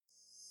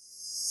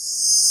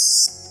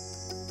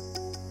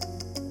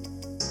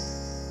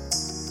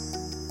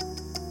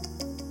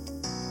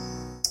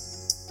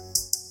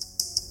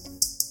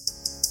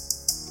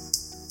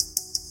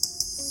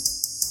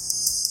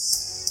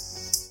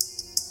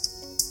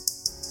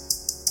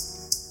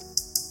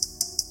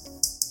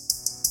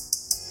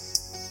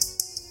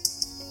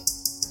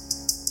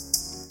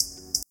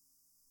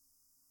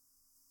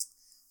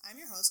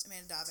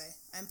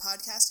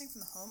broadcasting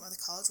from the home of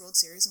the College World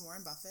Series in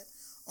Warren Buffett,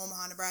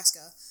 Omaha,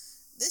 Nebraska.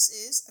 This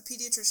is a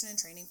Pediatrician in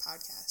Training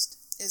podcast.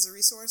 It is a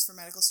resource for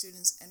medical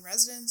students and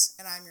residents,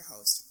 and I'm your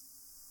host.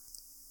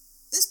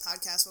 This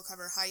podcast will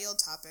cover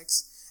high-yield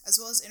topics, as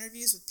well as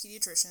interviews with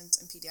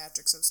pediatricians and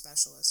pediatric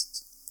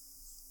subspecialists.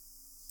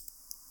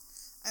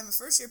 I'm a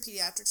first-year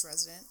pediatrics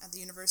resident at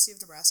the University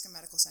of Nebraska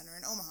Medical Center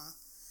in Omaha.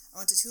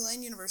 I went to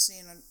Tulane University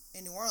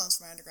in New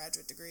Orleans for my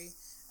undergraduate degree,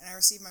 and I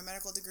received my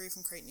medical degree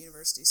from Creighton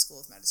University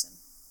School of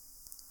Medicine.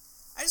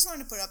 I just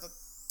wanted to put up a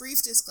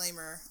brief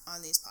disclaimer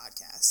on these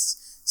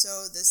podcasts.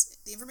 So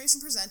the information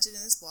presented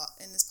in this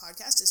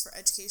podcast is for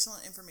educational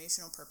and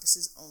informational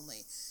purposes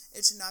only.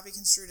 It should not be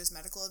construed as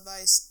medical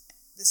advice.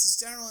 This is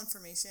general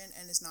information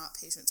and is not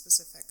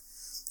patient-specific.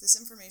 This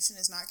information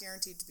is not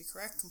guaranteed to be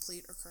correct,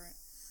 complete, or current.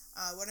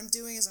 What I'm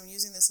doing is I'm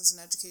using this as an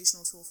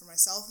educational tool for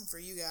myself and for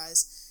you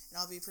guys, and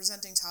I'll be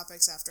presenting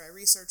topics after I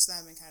research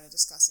them and kind of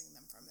discussing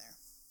them from there.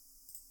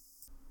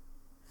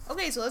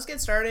 Okay, so let's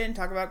get started and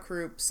talk about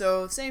Croup.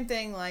 So same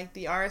thing like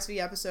the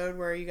RSV episode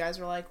where you guys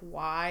were like,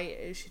 why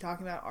is she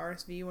talking about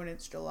RSV when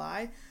it's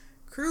July?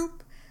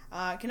 Croup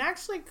can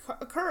actually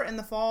occur in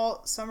the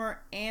fall,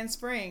 summer, and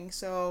spring.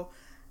 So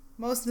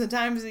most of the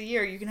times of the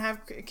year you can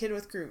have a kid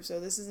with Croup. So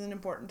this is an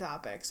important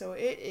topic. So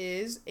it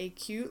is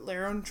acute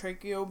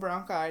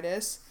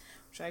laryngotracheobronchitis,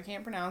 which I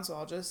can't pronounce, so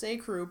I'll just say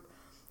Croup.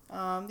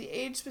 The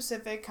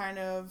age-specific kind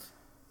of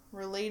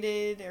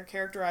related or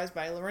characterized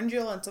by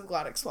laryngeal and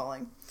subglottic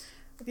swelling.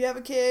 If you have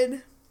a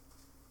kid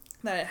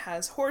that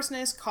has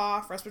hoarseness,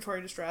 cough,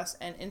 respiratory distress,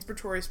 and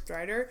inspiratory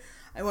stridor,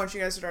 I want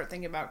you guys to start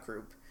thinking about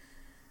Croup.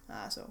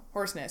 So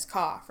hoarseness,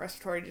 cough,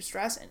 respiratory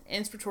distress, and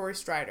inspiratory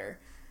stridor.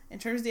 In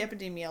terms of the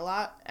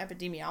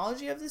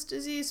epidemiology of this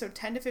disease, so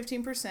 10 to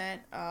 15%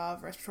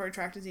 of respiratory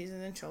tract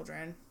diseases in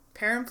children.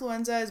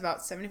 Parainfluenza is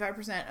about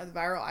 75% of the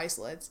viral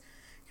isolates.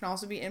 It can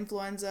also be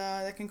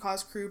influenza that can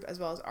cause Croup, as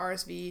well as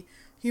RSV,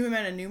 human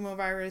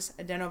metapneumovirus,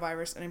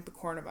 adenovirus, and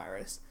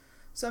picornavirus.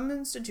 Some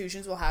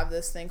institutions will have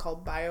this thing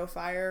called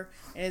BioFire.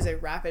 It is a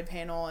rapid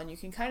panel, and you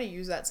can kind of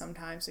use that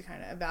sometimes to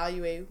kind of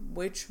evaluate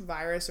which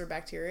virus or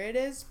bacteria it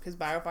is, because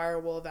BioFire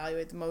will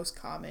evaluate the most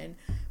common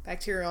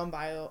bacterial and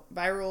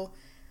viral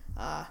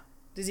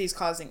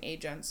disease-causing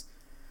agents.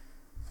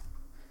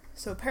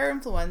 So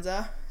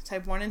parainfluenza,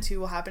 type 1 and 2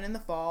 will happen in the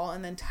fall,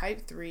 and then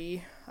type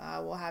 3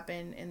 will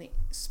happen in the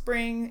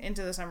spring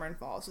into the summer and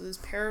fall. So this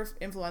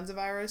parainfluenza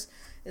virus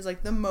is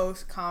like the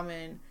most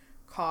common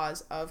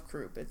cause of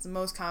Croup. It's the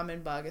most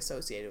common bug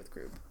associated with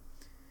Croup.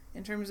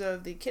 In terms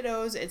of the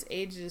kiddos, its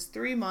age is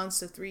 3 months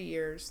to 3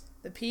 years.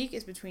 The peak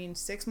is between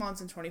 6 months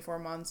and 24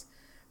 months.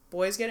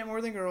 Boys get it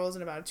more than girls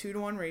in about a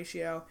 2-to-1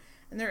 ratio.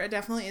 And there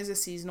definitely is a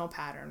seasonal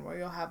pattern where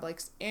you'll have like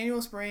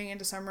annual spring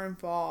into summer and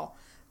fall.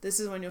 This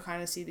is when you'll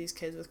kind of see these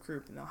kids with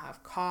Croup, and they'll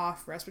have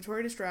cough,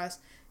 respiratory distress,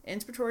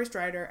 inspiratory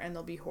stridor, and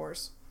they'll be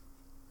hoarse.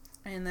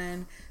 And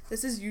then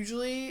this is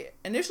usually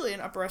initially an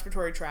upper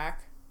respiratory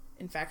tract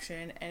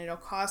infection, and it'll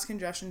cause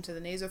congestion to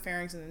the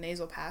nasopharynx and the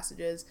nasal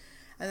passages,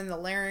 and then the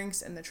larynx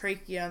and the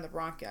trachea and the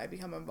bronchi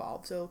become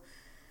involved. So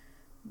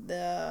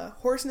the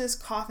hoarseness,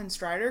 cough, and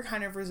stridor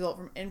kind of result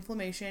from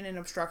inflammation and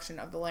obstruction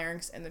of the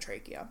larynx and the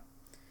trachea.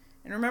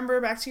 And remember,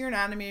 back to your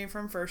anatomy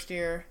from first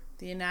year,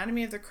 the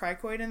anatomy of the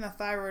cricoid and the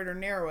thyroid are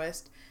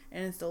narrowest,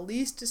 and it's the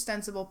least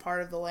distensible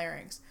part of the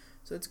larynx.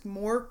 So it's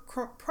more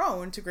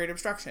prone to great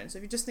obstruction. So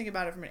if you just think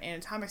about it from an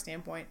anatomic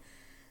standpoint,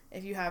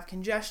 if you have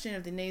congestion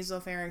of the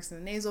nasopharynx and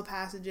the nasal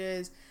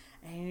passages,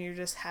 and you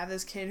just have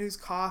this kid who's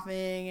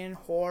coughing and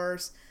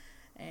hoarse,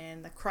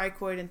 and the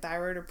cricoid and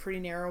thyroid are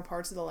pretty narrow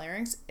parts of the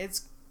larynx,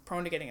 it's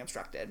prone to getting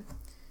obstructed.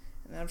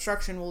 And the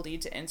obstruction will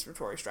lead to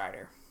inspiratory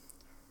stridor.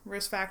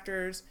 Risk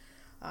factors.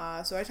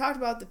 So I talked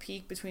about the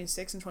peak between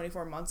 6 and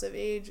 24 months of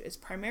age. It's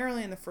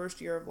primarily in the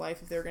first year of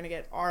life if they're going to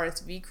get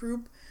RSV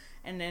Croup,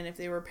 and then if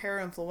they were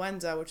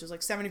parainfluenza, which is like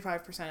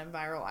 75% of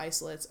viral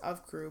isolates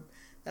of Croup,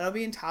 that'll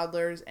be in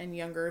toddlers and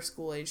younger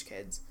school-age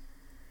kids.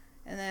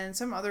 And then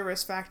some other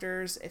risk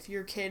factors, if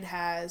your kid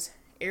has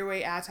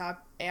airway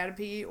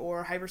atopy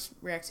or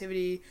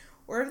hyperreactivity,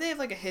 or if they have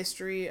like a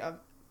history of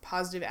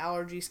positive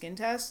allergy skin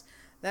tests,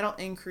 that'll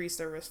increase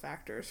their risk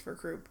factors for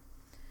Croup.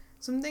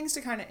 Some things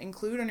to kind of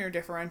include on your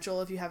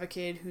differential if you have a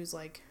kid who's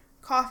like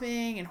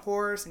coughing and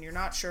hoarse and you're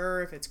not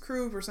sure if it's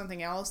Croup or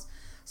something else.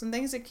 Some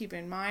things to keep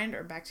in mind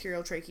are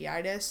bacterial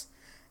tracheitis,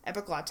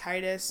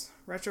 epiglottitis,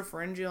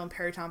 retropharyngeal and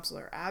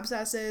peritonsillar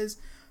abscesses.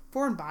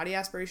 Foreign body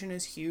aspiration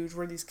is huge,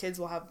 where these kids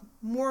will have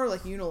more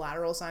like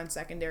unilateral signs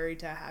secondary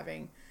to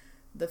having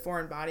the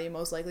foreign body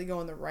most likely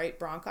go in the right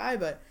bronchi,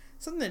 but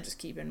something to just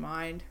keep in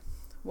mind.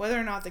 Whether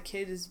or not the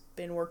kid has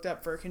been worked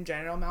up for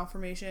congenital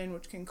malformation,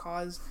 which can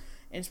cause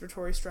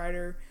inspiratory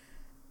stridor,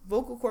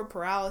 vocal cord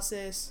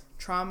paralysis,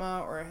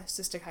 trauma, or a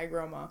cystic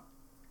hygroma.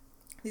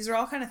 These are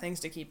all kind of things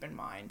to keep in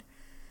mind.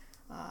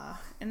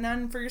 And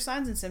then for your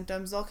signs and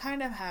symptoms, they'll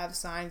kind of have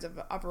signs of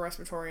upper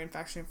respiratory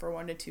infection for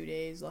 1 to 2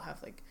 days. They'll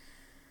have like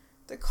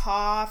the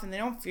cough and they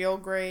don't feel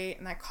great,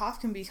 and that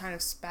cough can be kind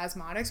of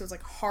spasmodic, so it's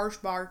like harsh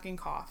barking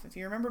cough. If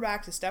you remember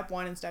back to step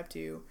 1 and step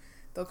 2,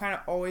 they'll kind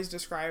of always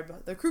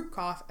describe the croup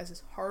cough as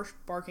this harsh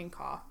barking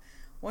cough.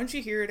 Once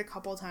you hear it a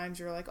couple times,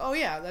 you're like, oh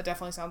yeah, that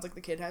definitely sounds like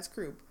the kid has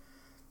croup.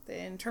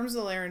 In terms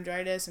of the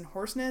laryngitis and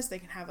hoarseness, they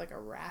can have like a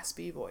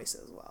raspy voice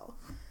as well.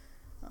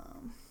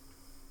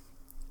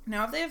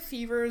 Now, if they have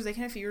fevers, they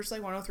can have fevers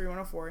like 103,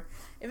 104.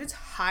 If it's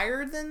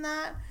higher than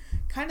that,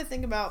 kind of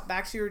think about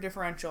bacterial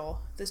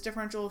differential. This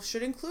differential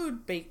should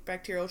include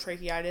bacterial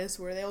tracheitis,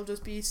 where they'll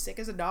just be sick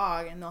as a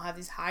dog and they'll have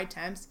these high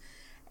temps,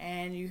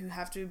 and you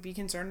have to be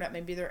concerned that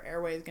maybe their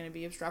airway is going to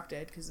be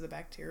obstructed because of the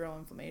bacterial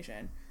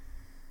inflammation.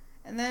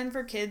 And then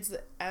for kids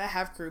that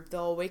have croup,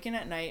 they'll awaken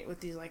at night with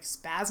these like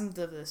spasms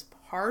of this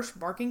harsh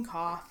barking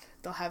cough.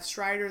 They'll have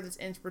stridor that's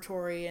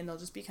inspiratory, and they'll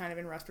just be kind of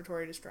in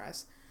respiratory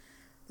distress.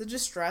 The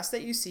distress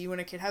that you see when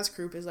a kid has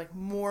croup is like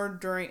more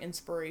during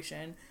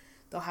inspiration.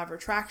 They'll have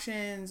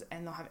retractions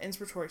and they'll have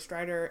inspiratory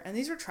stridor, and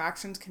these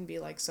retractions can be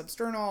like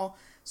substernal,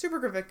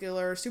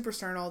 supraclavicular,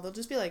 suprasternal. They'll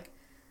just be like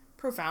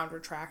profound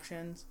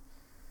retractions.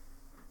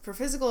 For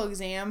physical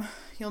exam,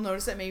 you'll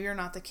notice that maybe or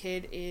not the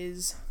kid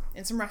is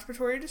in some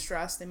respiratory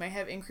distress. They might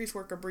have increased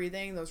work of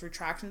breathing, those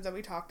retractions that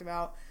we talked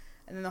about,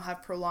 and then they'll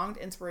have prolonged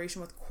inspiration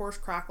with coarse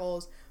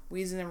crackles,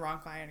 wheezing, and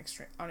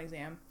rhonchi on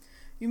exam.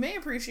 You may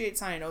appreciate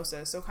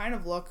cyanosis, so kind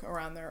of look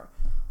around their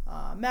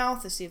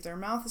mouth to see if their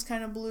mouth is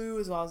kind of blue,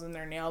 as well as in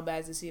their nail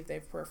beds to see if they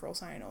have peripheral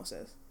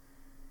cyanosis.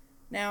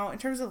 Now, in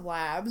terms of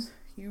labs,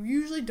 you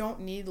usually don't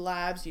need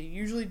labs, you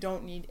usually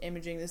don't need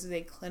imaging. This is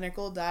a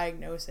clinical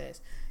diagnosis.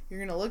 You're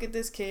going to look at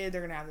this kid,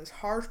 they're going to have this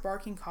harsh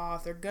barking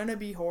cough, they're going to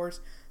be hoarse,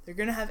 they're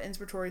going to have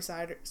inspiratory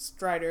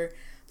stridor,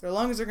 their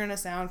lungs are going to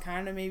sound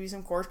kind of maybe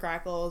some coarse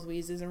crackles,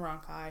 wheezes, and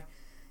rhonchi.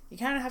 You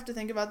kind of have to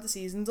think about the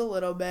seasons a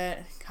little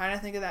bit, kind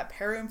of think of that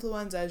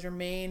parainfluenza as your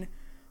main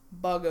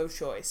bug of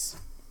choice.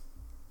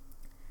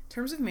 In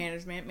terms of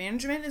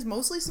management is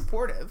mostly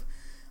supportive.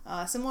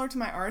 Similar to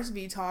my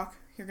RSV talk,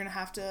 you're going to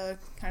have to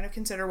kind of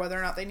consider whether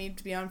or not they need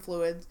to be on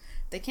fluids.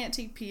 If they can't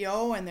take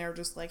PO and they're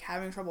just like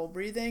having trouble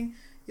breathing,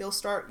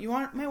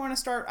 might want to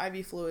start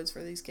IV fluids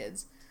for these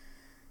kids.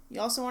 You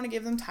also want to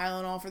give them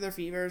Tylenol for their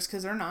fevers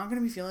because they're not going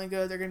to be feeling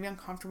good, they're going to be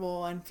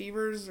uncomfortable, and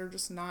fevers are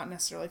just not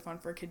necessarily fun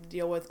for a kid to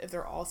deal with if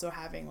they're also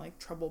having like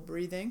trouble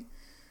breathing.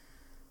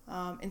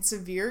 In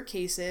severe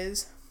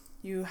cases,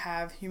 you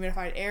have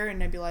humidified air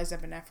and nebulized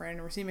epinephrine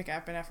or racemic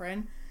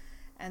epinephrine.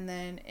 And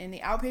then in the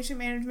outpatient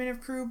management of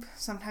croup,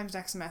 sometimes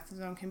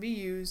dexamethasone can be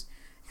used.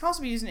 It can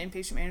also be used in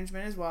inpatient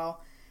management as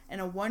well.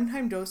 And a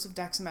one-time dose of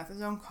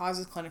dexamethasone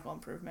causes clinical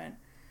improvement.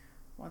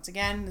 Once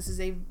again, this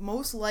is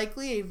most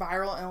likely a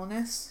viral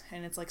illness,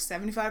 and it's like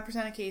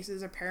 75% of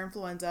cases are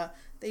parainfluenza.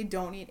 They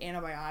don't need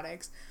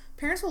antibiotics.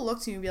 Parents will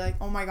look to you and be like,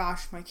 oh my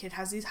gosh, my kid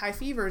has these high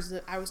fevers.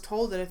 I was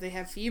told that if they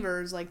have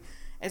fevers, like,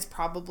 it's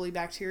probably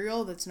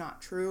bacterial. That's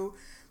not true.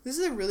 This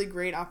is a really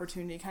great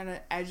opportunity to kind of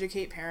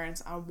educate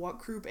parents on what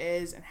croup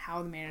is and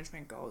how the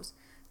management goes.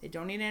 They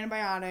don't need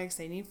antibiotics.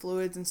 They need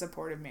fluids and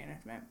supportive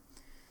management.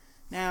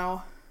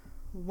 Now,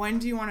 when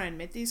do you want to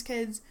admit these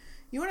kids?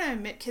 You want to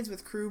admit kids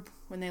with croup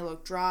when they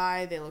look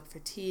dry, they look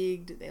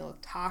fatigued, they look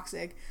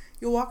toxic.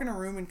 You'll walk in a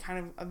room and kind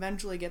of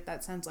eventually get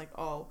that sense like,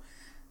 oh,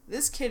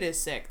 this kid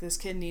is sick. This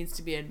kid needs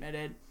to be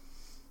admitted.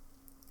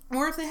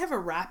 Or if they have a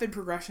rapid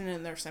progression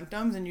in their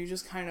symptoms and you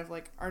just kind of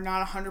like are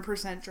not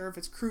 100% sure if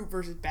it's croup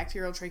versus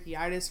bacterial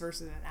tracheitis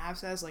versus an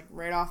abscess, like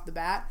right off the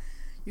bat,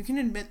 you can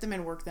admit them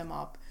and work them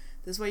up.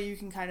 This way you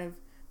can kind of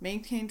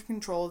maintain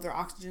control of their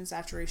oxygen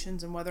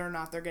saturations and whether or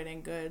not they're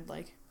getting good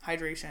like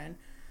hydration.